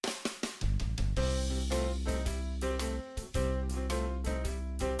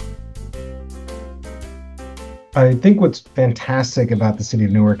I think what's fantastic about the city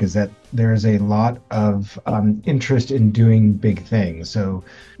of Newark is that there's a lot of interest in doing big things. So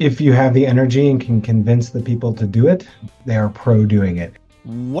if you have the energy and can convince the people to do it, they are pro doing it.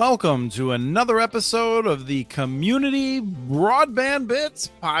 Welcome to another episode of the Community Broadband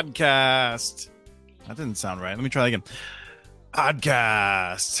Bits podcast. That didn't sound right. Let me try that again.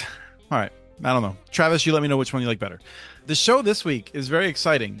 Podcast. All right. I don't know. Travis, you let me know which one you like better. The show this week is very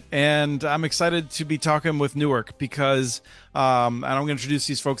exciting, and I'm excited to be talking with Newark because, and I'm going to introduce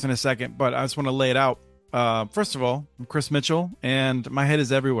these folks in a second, but I just want to lay it out. First of all, I'm Chris Mitchell, and my head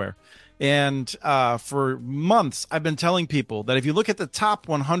is everywhere. And for months, I've been telling people that if you look at the top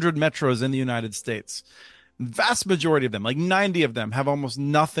 100 metros in the United States, vast majority of them, like 90 of them, have almost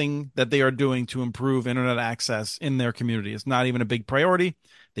nothing that they are doing to improve internet access in their community. It's not even a big priority.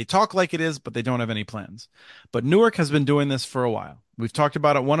 They talk like it is, but they don't have any plans. But Newark has been doing this for a while. We've talked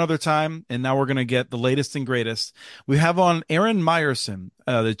about it one other time, and now we're going to get the latest and greatest. We have on Aaron Meyerson,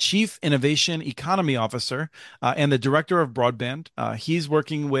 the Chief Innovation Economy Officer and the Director of Broadband. He's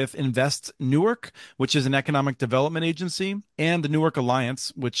working with Invest Newark, which is an economic development agency, and the Newark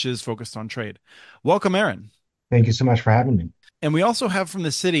Alliance, which is focused on trade. Welcome, Aaron. Thank you so much for having me. And we also have from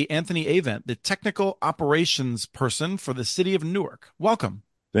the city Anthony Avent, the technical operations person for the city of Newark. Welcome.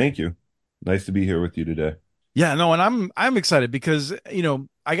 Thank you. Nice to be here with you today. Yeah, no, and I'm excited because,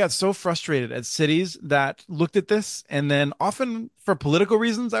 I got so frustrated at cities that looked at this and then often for political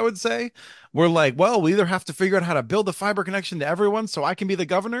reasons, I would say, we're like, well, we either have to figure out how to build the fiber connection to everyone so I can be the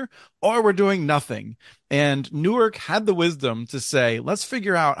governor, or we're doing nothing. And Newark had the wisdom to say, let's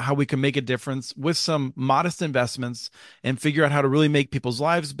figure out how we can make a difference with some modest investments and figure out how to really make people's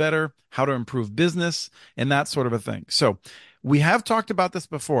lives better, how to improve business, and that sort of a thing. So we have talked about this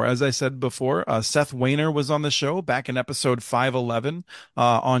before. As I said before, Seth Weiner was on the show back in episode 511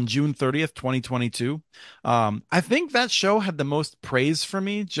 on June 30th, 2022. I think that show had the most praise for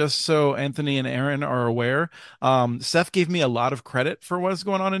me, just so Anthony and Aaron are aware. Seth gave me a lot of credit for what is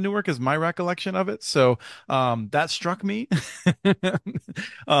going on in Newark, is my recollection of it. So that struck me.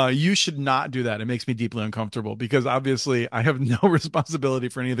 You should not do that. It makes me deeply uncomfortable because obviously I have no responsibility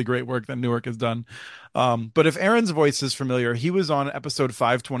for any of the great work that Newark has done. But if Aaron's voice is familiar, he was on episode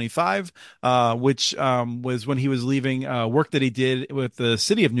 525, which was when he was leaving work that he did with the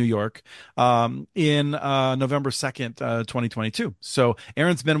city of New York in November 2nd, 2022. So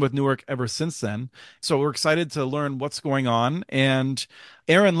Aaron's been with Newark ever since then. So we're excited to learn what's going on. And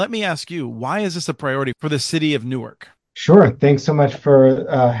Aaron, let me ask you, why is this a priority for the city of Newark? Sure. Thanks so much for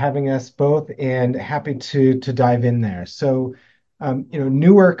having us both, and happy to dive in there. So,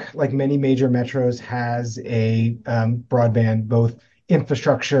 Newark, like many major metros, has a broadband both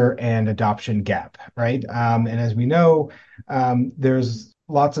infrastructure and adoption gap, right? And as we know, there's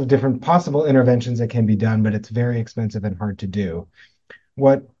lots of different possible interventions that can be done, but it's very expensive and hard to do.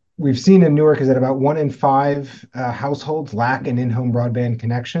 What we've seen in Newark is that about 1 in 5 households lack an in-home broadband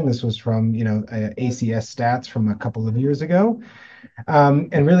connection. This was from, ACS stats from a couple of years ago.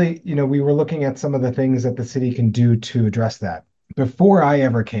 And really, we were looking at some of the things that the city can do to address that. Before I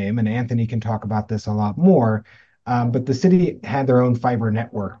ever came, and Anthony can talk about this a lot more, but the city had their own fiber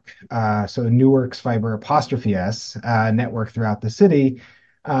network. So Newark's fiber apostrophe S network throughout the city.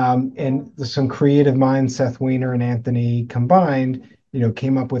 And some creative minds, Seth Weiner and Anthony combined,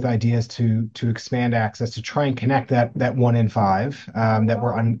 came up with ideas to expand access to try and connect that 1 in 5 that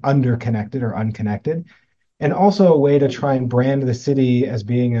were underconnected or unconnected, and also a way to try and brand the city as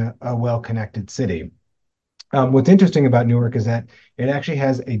being a well-connected city. What's interesting about Newark is that it actually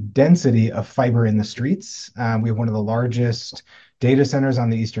has a density of fiber in the streets. We have one of the largest data centers on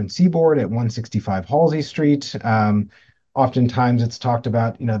the Eastern Seaboard at 165 Halsey Street. Oftentimes it's talked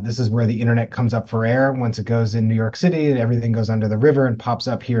about, this is where the internet comes up for air. Once it goes in New York City, everything goes under the river and pops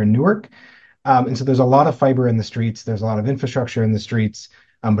up here in Newark. And so there's a lot of fiber in the streets. There's a lot of infrastructure in the streets,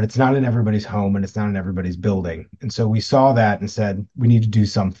 but it's not in everybody's home and it's not in everybody's building. And so we saw that and said, we need to do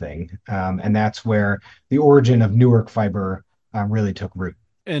something. And that's where the origin of Newark Fiber really took root.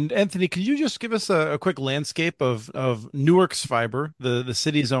 And Anthony, could you just give us a quick landscape of Newark's fiber, the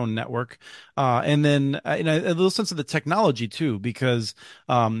city's own network, and then a little sense of the technology too, because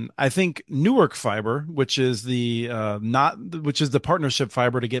I think Newark Fiber, which is the which is the partnership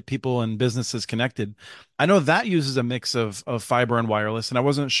fiber to get people and businesses connected, I know that uses a mix of fiber and wireless, and I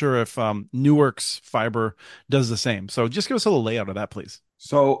wasn't sure if Newark's fiber does the same. So just give us a little layout of that, please.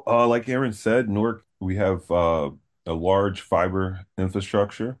 So, like Aaron said, Newark, we have a large fiber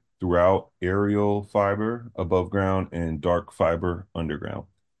infrastructure throughout, aerial fiber above ground and dark fiber underground.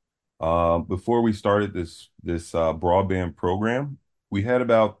 Before we started this broadband program, We had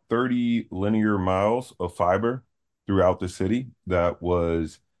about 30 linear miles of fiber throughout the city that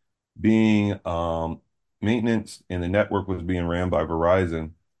was being maintenance, and the network was being ran by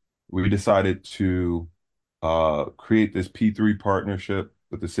Verizon. We decided to create this P3 partnership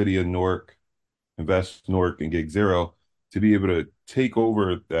with the city of Newark, Invest Newark, and Gig Zero to be able to take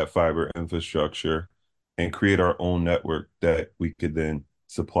over that fiber infrastructure and create our own network that we could then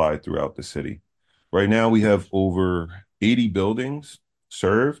supply throughout the city. Right now, we have over 80 buildings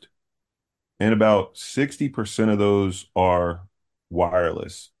served, and about 60% of those are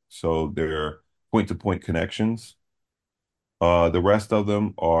wireless. So they're point-to-point connections. The rest of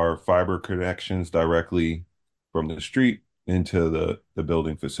them are fiber connections directly from the street into the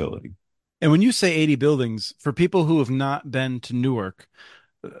building facility. And when you say 80 buildings, for people who have not been to Newark,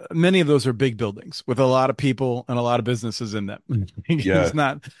 many of those are big buildings with a lot of people and a lot of businesses in them. Yeah,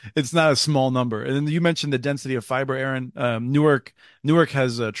 It's not a small number. And then you mentioned the density of fiber, Aaron. Newark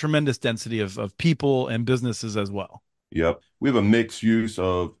has a tremendous density of people and businesses as well. yep. We have a mixed use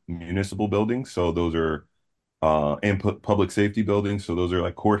of municipal buildings. So those are and public safety buildings. So those are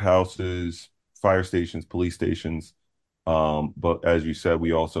like courthouses, fire stations, police stations. But as you said,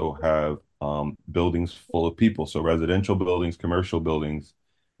 we also have buildings full of people. So residential buildings, commercial buildings,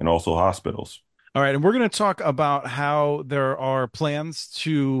 and also hospitals. All right, and we're going to talk about how there are plans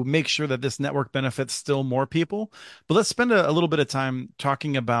to make sure that this network benefits still more people. But let's spend a little bit of time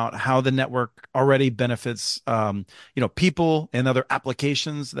talking about how the network already benefits, people and other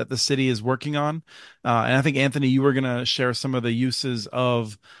applications that the city is working on. And I think Anthony, you were going to share some of the uses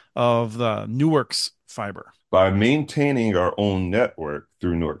of the Newark's fiber. By maintaining our own network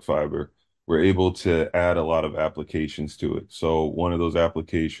through Newark Fiber, we're able to add a lot of applications to it. So one of those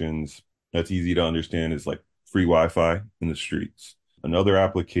applications that's easy to understand is like free Wi-Fi in the streets. Another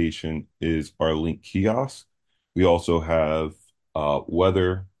application is our Link kiosk. We also have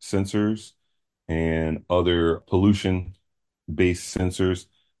weather sensors and other pollution-based sensors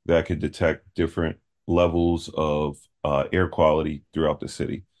that could detect different levels of air quality throughout the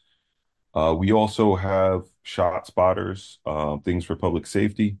city. We also have shot spotters, things for public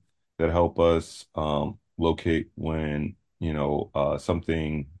safety that help us locate when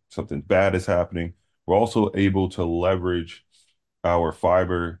something bad is happening. We're also able to leverage our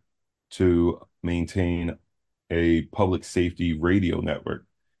fiber to maintain a public safety radio network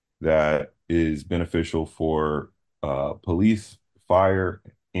that is beneficial for police, fire,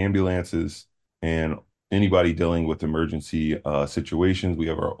 ambulances, and anybody dealing with emergency situations. We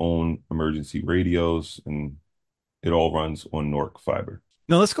have our own emergency radios, and it all runs on Nork fiber.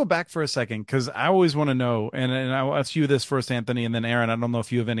 Now let's go back for a second because I always want to know, and I'll ask you this first, Anthony, and then Aaron. I don't know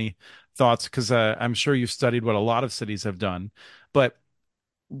if you have any thoughts because I'm sure you've studied what a lot of cities have done, but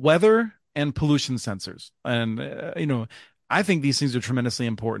weather and pollution sensors, and I think these things are tremendously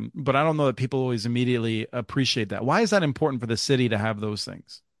important, but I don't know that people always immediately appreciate that. Why is that important for the city to have those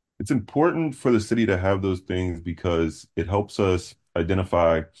things? It's important for the city to have those things because it helps us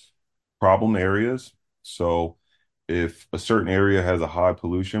identify problem areas. So if a certain area has a high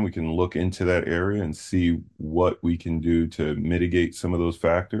pollution, we can look into that area and see what we can do to mitigate some of those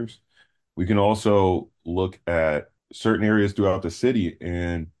factors. We can also look at certain areas throughout the city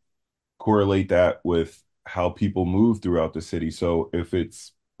and correlate that with how people move throughout the city. So if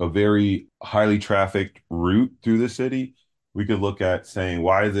it's a very highly trafficked route through the city, we could look at saying,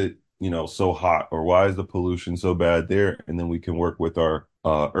 why is it, so hot, or why is the pollution so bad there? And then we can work with our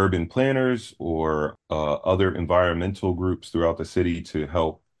urban planners or other environmental groups throughout the city to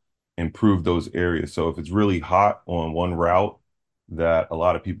help improve those areas. So if it's really hot on one route that a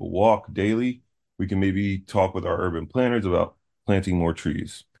lot of people walk daily, we can maybe talk with our urban planners about planting more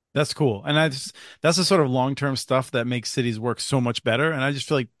trees. That's cool. And that's the sort of long-term stuff that makes cities work so much better. And I just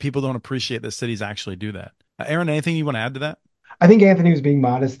feel like people don't appreciate that cities actually do that. Aaron, anything you want to add to that? I think Anthony was being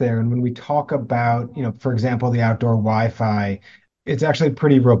modest there. And when we talk about, for example, the outdoor Wi-Fi, it's actually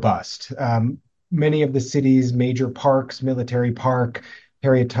pretty robust. Many of the city's major parks, Military Park,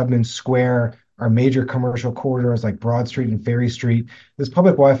 Harriet Tubman Square, are major commercial corridors like Broad Street and Ferry Street. This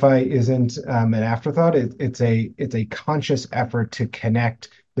public Wi-Fi isn't an afterthought. It's a conscious effort to connect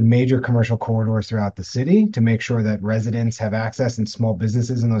the major commercial corridors throughout the city to make sure that residents have access and small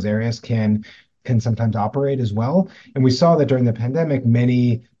businesses in those areas can sometimes operate as well. And we saw that during the pandemic,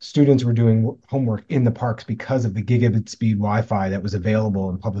 many students were doing homework in the parks because of the gigabit speed Wi-Fi that was available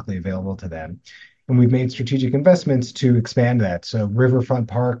and publicly available to them. And we've made strategic investments to expand that. So Riverfront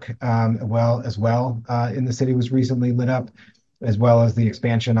Park, in the city was recently lit up, as well as the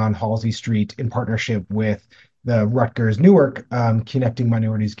expansion on Halsey Street in partnership with the Rutgers Newark Connecting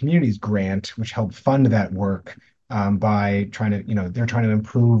Minorities Communities grant, which helped fund that work by trying to, they're trying to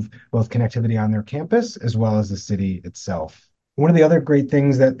improve both connectivity on their campus as well as the city itself. One of the other great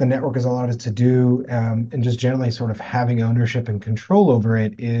things that the network has allowed us to do, and just generally sort of having ownership and control over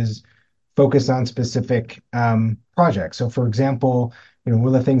it, is focus on specific projects. So, for example, one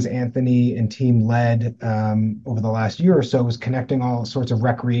of the things Anthony and team led over the last year or so was connecting all sorts of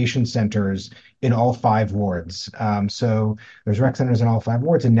recreation centers in all 5 wards. So there's rec centers in all 5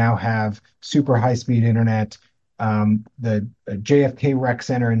 wards, and now have super high-speed internet. The JFK Rec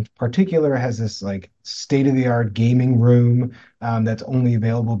Center in particular has this like state-of-the-art gaming room that's only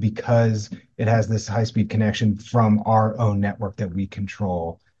available because it has this high-speed connection from our own network that we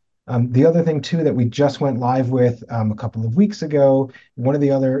control. The other thing too that we just went live with a couple of weeks ago, one of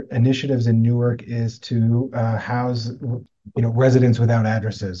the other initiatives in Newark is to house, residents without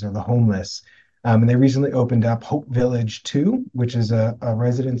addresses or the homeless. And they recently opened up Hope Village 2, which is a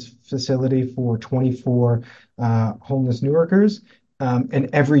residence facility for 24 homeless Newarkers. And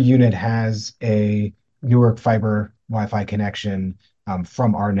every unit has a Newark fiber Wi-Fi connection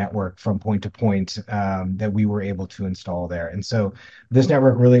from our network from point to point that we were able to install there. And so this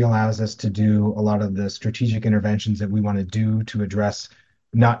network really allows us to do a lot of the strategic interventions that we want to do to address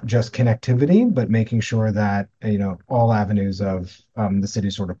not just connectivity, but making sure that all avenues of the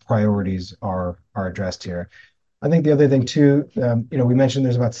city's sort of priorities are addressed here. I think the other thing too, we mentioned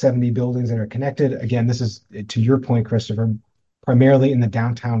there's about 70 buildings that are connected. Again, this is to your point, Christopher, primarily in the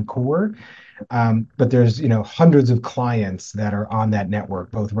downtown core. But there's, hundreds of clients that are on that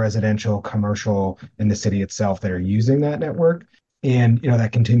network, both residential, commercial, in the city itself that are using that network. And,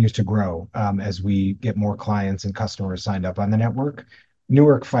 that continues to grow as we get more clients and customers signed up on the network.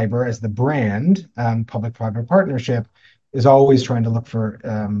 Newark Fiber, as the brand, public-private partnership, is always trying to look for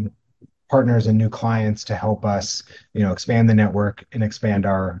partners and new clients to help us, expand the network and expand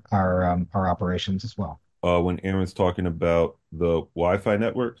our operations as well. When Aaron's talking about the Wi-Fi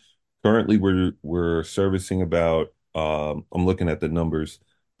network, currently we're servicing about I'm looking at the numbers,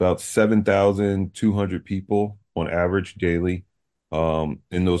 about 7,200 people on average daily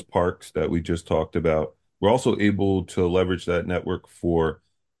in those parks that we just talked about. We're also able to leverage that network for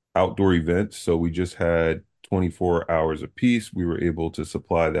outdoor events. So we just had 24 hours apiece. We were able to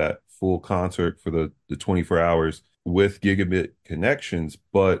supply that full concert for the 24 hours with gigabit connections.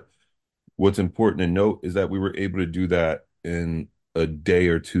 But what's important to note is that we were able to do that in a day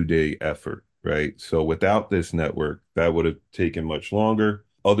or 2 day effort, right? So without this network, that would have taken much longer.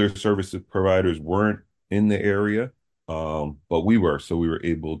 Other service providers weren't in the area, but we were. So we were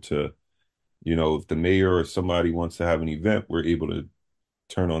able to, if the mayor or somebody wants to have an event, we're able to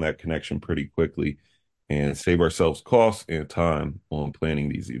turn on that connection pretty quickly and save ourselves costs and time on planning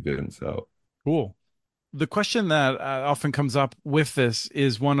these events out. Cool. The question that often comes up with this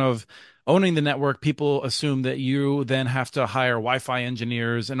is one of owning the network. People assume that you then have to hire Wi-Fi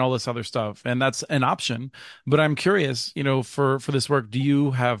engineers and all this other stuff, and that's an option. But I'm curious, for this work, do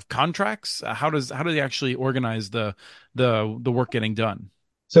you have contracts? How do they actually organize the work getting done?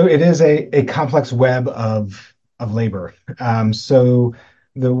 So it is a complex web of labor. So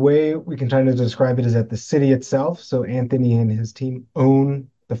the way we can try to describe it is that the city itself, so Anthony and his team own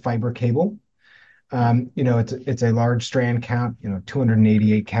the fiber cable. It's a large strand count,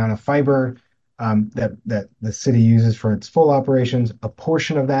 288 count of fiber that the city uses for its full operations. A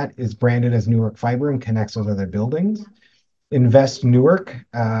portion of that is branded as Newark Fiber and connects those other buildings. Invest Newark,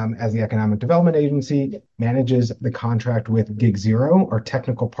 as the economic development agency, manages the contract with Gig Zero, our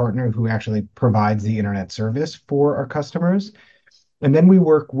technical partner who actually provides the internet service for our customers. And then we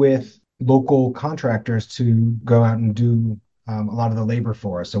work with local contractors to go out and do a lot of the labor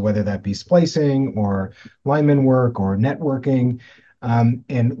for us. So whether that be splicing or lineman work or networking,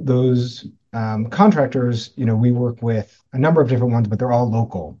 and those contractors, we work with a number of different ones, but they're all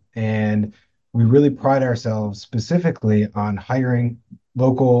local. And we really pride ourselves specifically on hiring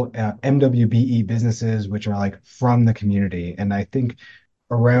local MWBE businesses, which are like from the community. And I think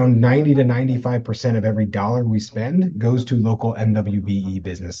around 90 to 95% of every dollar we spend goes to local MWBE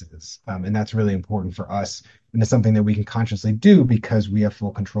businesses. And that's really important for us. And it's something that we can consciously do because we have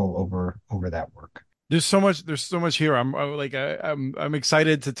full control over that work. There's so much here. I'm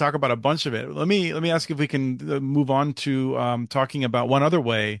excited to talk about a bunch of it. Let me ask if we can move on to talking about one other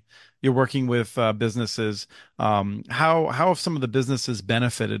way you're working with businesses. How have some of the businesses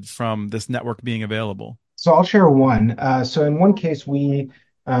benefited from this network being available? So I'll share one. So in one case, we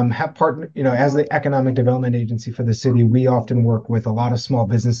have partner, as the economic development agency for the city, we often work with a lot of small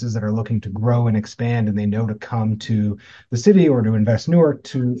businesses that are looking to grow and expand, and they know to come to the city or to Invest Newark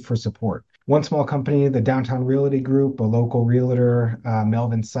for support. One small company, the Downtown Realty Group, a local realtor,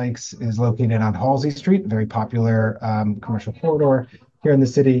 Melvin Sykes, is located on Halsey Street, a very popular commercial corridor here in the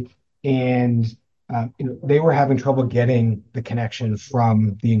city. And they were having trouble getting the connection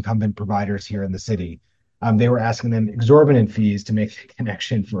from the incumbent providers here in the city. They were asking them exorbitant fees to make the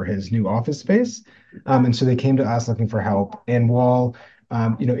connection for his new office space. And so they came to us looking for help. And while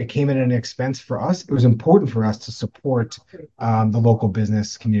it came at an expense for us, it was important for us to support the local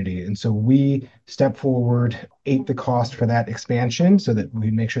business community. And so we stepped forward, ate the cost for that expansion so that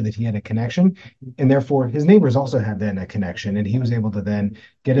we'd make sure that he had a connection. And therefore, his neighbors also had then a connection. And he was able to then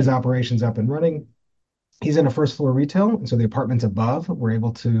get his operations up and running. He's in a first floor retail, and so the apartments above were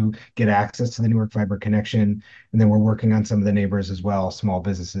able to get access to the Newark fiber connection. And then we're working on some of the neighbors as well, small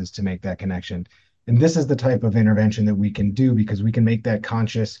businesses, to make that connection. And this is the type of intervention that we can do because we can make that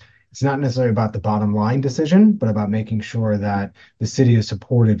conscious. It's not necessarily about the bottom line decision, but about making sure that the city is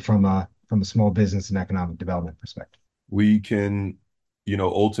supported from a small business and economic development perspective. We can,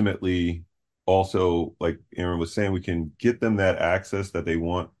 ultimately also, like Aaron was saying, we can get them that access that they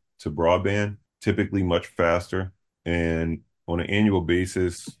want to broadband, typically much faster. And on an annual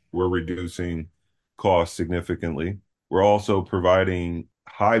basis, we're reducing costs significantly. We're also providing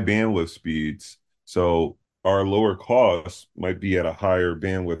high bandwidth speeds. So our lower costs might be at a higher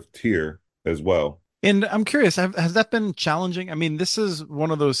bandwidth tier as well. And I'm curious, has that been challenging? I mean, this is one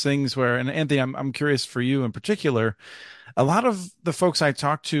of those things where, and Anthony, I'm curious for you in particular. A lot of the folks I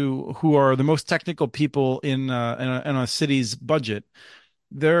talk to who are the most technical people in a city's budget,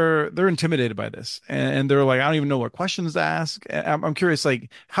 they're intimidated by this, and they're like, I don't even know what questions to ask. I'm curious,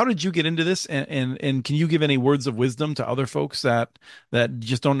 like, how did you get into this, and can you give any words of wisdom to other folks that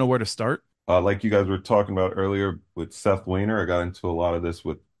just don't know where to start? Like you guys were talking about earlier with Seth Weiner, I got into a lot of this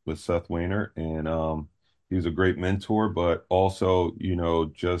with Seth Weiner, and he was a great mentor, but also,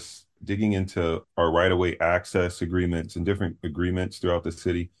 just digging into our right-of-way access agreements and different agreements throughout the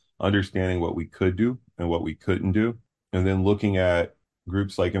city, understanding what we could do and what we couldn't do, and then looking at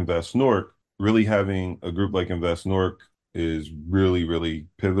groups like Invest Newark. Really having a group like Invest Newark is really, really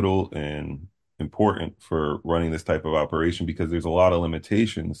pivotal and important for running this type of operation because there's a lot of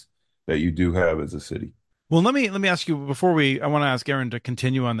limitations that you do have as a city. Well, let me ask you before I want to ask Aaron to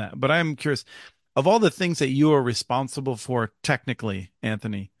continue on that, but I'm curious, of all the things that you are responsible for technically,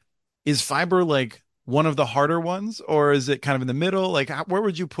 Anthony, is fiber like one of the harder ones, or is it kind of in the middle? Like, where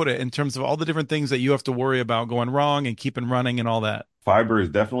would you put it in terms of all the different things that you have to worry about going wrong and keeping running and all that? Fiber is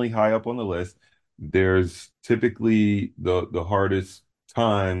definitely high up on the list. There's typically the hardest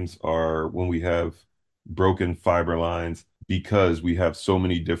times are when we have broken fiber lines because we have so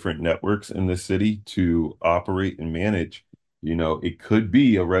many different networks in the city to operate and manage. It could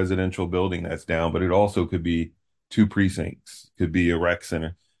be a residential building that's down, but it also could be two precincts, could be a rec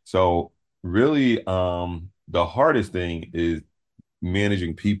center. So really, the hardest thing is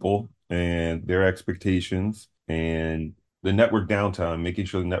managing people and their expectations and the network downtime, making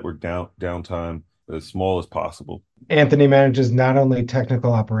sure the network downtime as small as possible. Anthony manages not only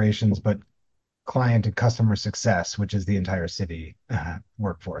technical operations, but client and customer success, which is the entire city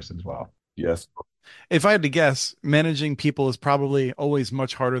workforce as well. Yes, If I had to guess, managing people is probably always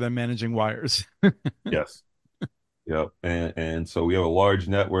much harder than managing wires. yes, yep. And so we have a large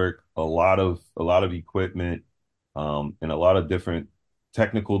network, a lot of equipment, and a lot of different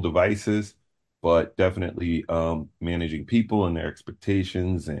technical devices, but definitely managing people and their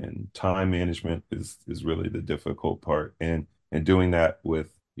expectations and time management is really the difficult part, and doing that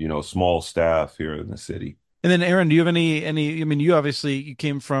with small staff here in the city. And then Aaron, do you have I mean, you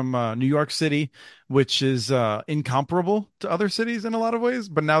came from New York City, which is incomparable to other cities in a lot of ways.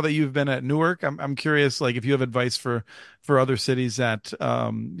 But now that you've been at Newark, I'm curious, like if you have advice for other cities that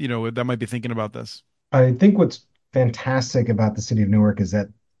that might be thinking about this. I think what's fantastic about the city of Newark is that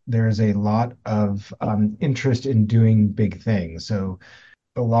there is a lot of interest in doing big things. So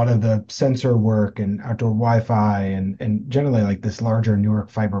a lot of the sensor work and outdoor Wi-Fi and generally like this larger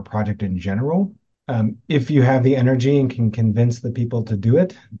Newark fiber project in general. If you have the energy and can convince the people to do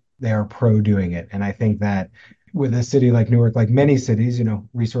it, they are pro doing it. And I think that with a city like Newark, like many cities,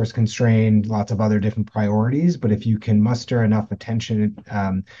 resource constrained, lots of other different priorities. But if you can muster enough attention,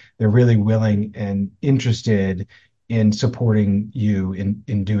 they're really willing and interested in supporting you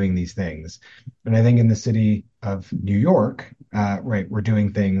in doing these things. And I think in the city of New York, right, we're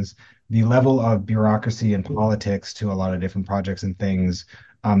doing things. The level of bureaucracy and politics to a lot of different projects and things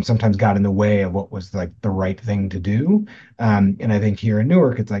sometimes got in the way of what was like the right thing to do. And I think here in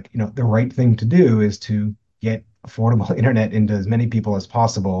Newark, it's like, the right thing to do is to get affordable internet into as many people as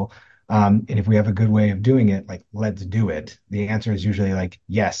possible, And if we have a good way of doing it, like, let's do it. The answer is usually like,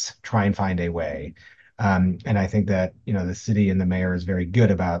 yes, try and find a way. And I think that, the city and the mayor is very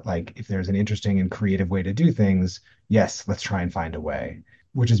good about, like, if there's an interesting and creative way to do things, yes, let's try and find a way,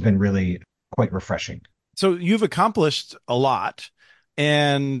 which has been really quite refreshing. So you've accomplished a lot,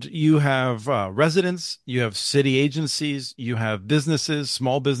 and you have residents, you have city agencies, you have businesses,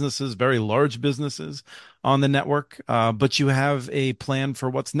 small businesses, very large businesses on the network, but you have a plan for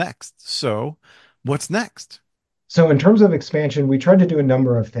what's next. So, what's next? So, in terms of expansion, we tried to do a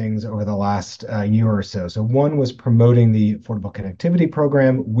number of things over the last year or so. So, one was promoting the Affordable Connectivity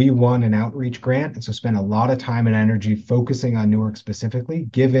Program. We won an outreach grant, and so spent a lot of time and energy focusing on Newark specifically,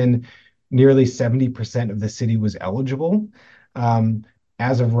 given nearly 70% of the city was eligible. Um,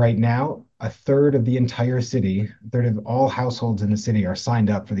 as of right now, a third of the entire city, a third of all households in the city are signed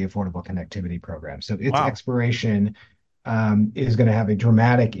up for the Affordable Connectivity Program. So, its Wow. expiration is going to have a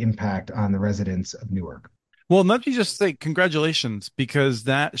dramatic impact on the residents of Newark. Well, let me just say congratulations, because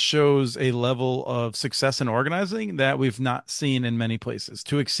that shows a level of success in organizing that we've not seen in many places.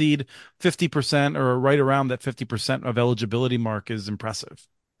 To exceed 50% or right around that 50% of eligibility mark is impressive.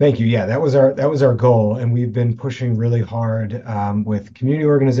 Thank you. Yeah, that was our goal, and we've been pushing really hard with community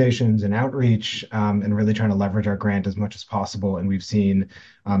organizations and outreach, and really trying to leverage our grant as much as possible. And we've seen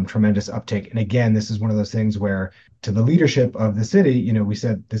tremendous uptake. And again, this is one of those things where, to the leadership of the city, we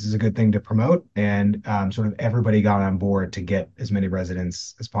said this is a good thing to promote, and sort of everybody got on board to get as many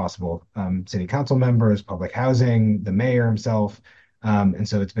residents as possible. City council members, public housing, the mayor himself. And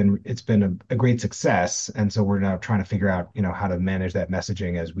so it's been a great success. And so we're now trying to figure out, how to manage that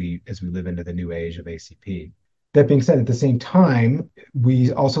messaging as we live into the new age of ACP. That being said, at the same time,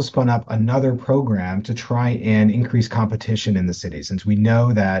 we also spun up another program to try and increase competition in the city, since we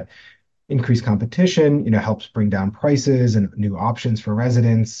know that increased competition, helps bring down prices, and new options for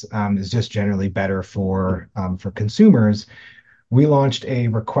residents is just generally better for consumers. We launched a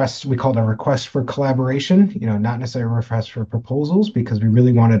request, we called a request for collaboration, not necessarily a request for proposals, because we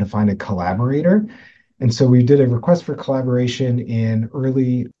really wanted to find a collaborator. And so we did a request for collaboration in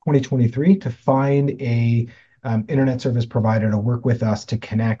early 2023 to find a internet service provider to work with us to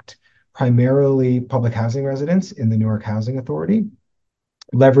connect primarily public housing residents in the Newark Housing Authority,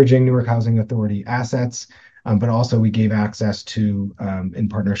 leveraging Newark Housing Authority assets. But also we gave access to, in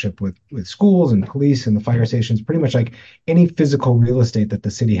partnership with schools and police and the fire stations, pretty much like any physical real estate that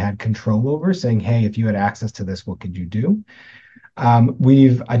the city had control over, saying, hey, if you had access to this, what could you do?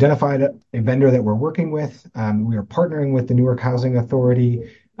 We've identified a vendor that we're working with. We are partnering with the Newark Housing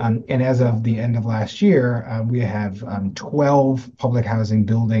Authority. And as of the end of last year, we have 12 public housing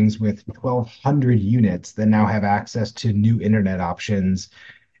buildings with 1,200 units that now have access to new internet options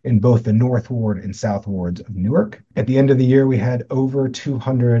in both the North Ward and South Wards of Newark. At the end of the year, we had over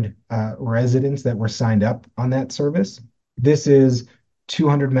 200 residents that were signed up on that service. This is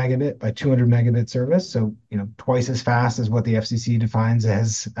 200 megabit by 200 megabit service, so twice as fast as what the FCC defines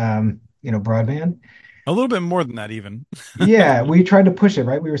as broadband. A little bit more than that, even. Yeah, we tried to push it,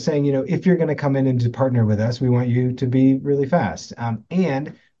 right? We were saying, if you're going to come in and to partner with us, we want you to be really fast.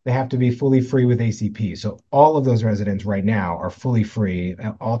 And they have to be fully free with ACP. So all of those residents right now are fully free.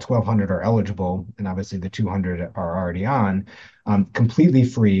 All 1,200 are eligible, and obviously the 200 are already on, completely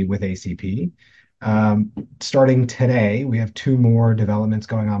free with ACP. Starting today, we have two more developments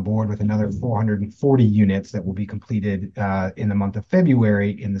going on board with another 440 units that will be completed in the month of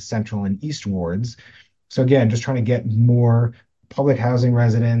February in the Central and East wards. So again, just trying to get more public housing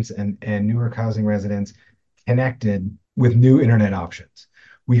residents and Newark housing residents connected with new internet options.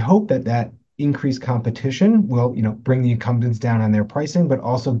 We hope that increased competition will, bring the incumbents down on their pricing, but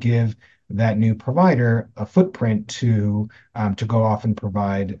also give that new provider a footprint to go off and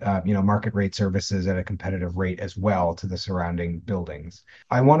provide market rate services at a competitive rate as well to the surrounding buildings.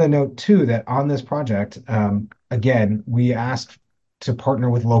 I want to note too that on this project, again, we asked to partner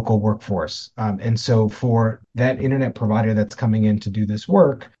with local workforce. And so for that internet provider that's coming in to do this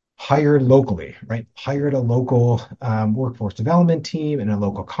work, hired locally, right? Hired a local workforce development team and a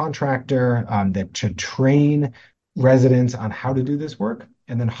local contractor that should train residents on how to do this work,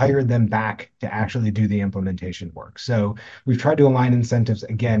 and then hired them back to actually do the implementation work. So we've tried to align incentives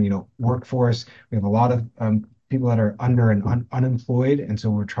again, workforce. We have a lot of people that are under and unemployed. And so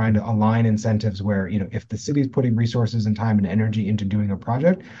we're trying to align incentives where, if the city's putting resources and time and energy into doing a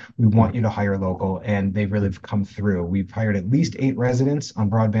project, we want you to hire local. And they've really come through. We've hired at least 8 residents on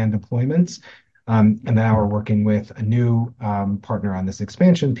broadband deployments. And now we're working with a new partner on this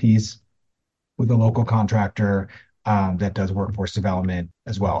expansion piece with a local contractor that does workforce development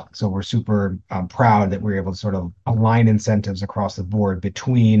as well. So we're super proud that we're able to sort of align incentives across the board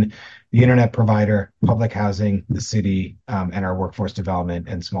between the internet provider, public housing, the city, and our workforce development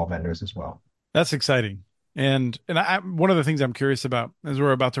and small vendors as well. That's exciting. One of the things I'm curious about as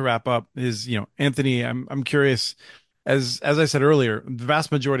we're about to wrap up is, Anthony, I'm curious, as I said earlier, the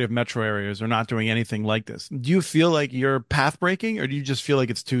vast majority of metro areas are not doing anything like this. Do you feel like you're path breaking, or do you just feel like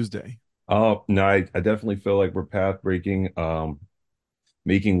it's Tuesday? Oh, no, I definitely feel like we're path breaking,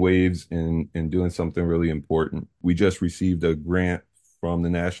 making waves and doing something really important. We just received a grant from the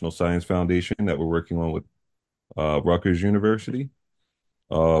National Science Foundation that we're working on with Rutgers University.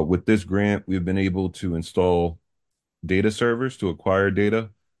 With this grant, we've been able to install data servers to acquire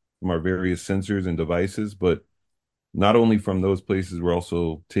data from our various sensors and devices, but not only from those places, we're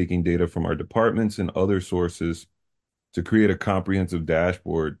also taking data from our departments and other sources to create a comprehensive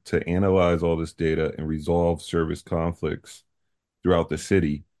dashboard to analyze all this data and resolve service conflicts throughout the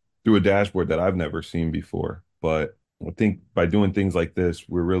city through a dashboard that I've never seen before. But I think by doing things like this,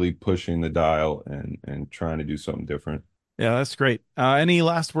 we're really pushing the dial and trying to do something different. Yeah, that's great. Any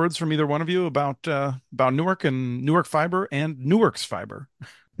last words from either one of you about Newark and Newark Fiber and Newark's Fiber?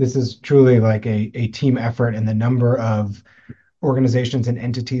 This is truly like a team effort, and the number of organizations and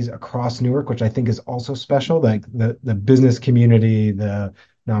entities across Newark, which I think is also special, like the business community, the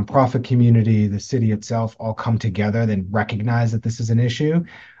nonprofit community, the city itself all come together and recognize that this is an issue.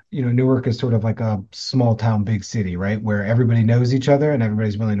 Newark is sort of like a small town, big city, right? Where everybody knows each other and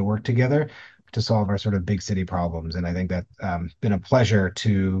everybody's willing to work together to solve our sort of big city problems. And I think that's been a pleasure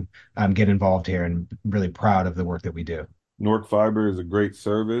to get involved here and really proud of the work that we do. Newark Fiber is a great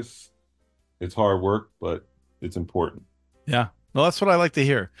service. It's hard work, but it's important. Yeah. Well, that's what I like to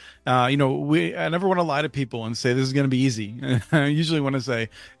hear. I never want to lie to people and say this is going to be easy. I usually want to say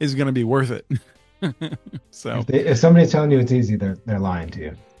it's going to be worth it. So if somebody's telling you it's easy, they're lying to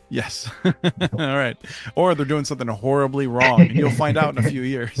you. yes. All right. Or they're doing something horribly wrong, and you'll find out in a few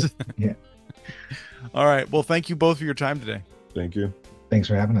years. Yeah. All right. Well, thank you both for your time today. Thank you. Thanks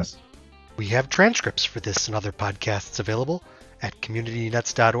for having us. We have transcripts for this and other podcasts available at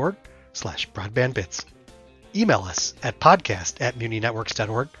communitynets.org/broadbandbits. Email us at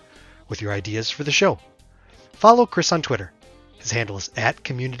podcast@muninetworks.org with your ideas for the show. Follow Chris on Twitter. His handle is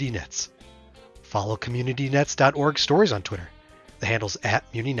 @CommunityNets. Follow CommunityNets.org stories on Twitter. The handle's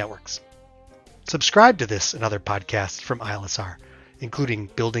 @MuniNetworks. Subscribe to this and other podcasts from ILSR, including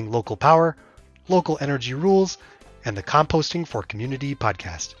Building Local Power, Local Energy Rules, and the Composting for Community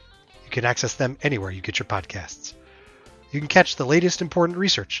podcast. You can access them anywhere you get your podcasts. You can catch the latest important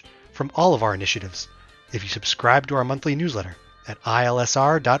research from all of our initiatives if you subscribe to our monthly newsletter at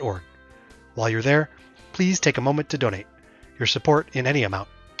ilsr.org. While you're there, please take a moment to donate. Your support in any amount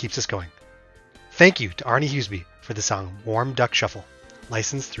keeps us going. Thank you to Arnie Huseby for the song Warm Duck Shuffle,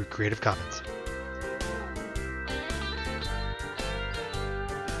 licensed through Creative Commons.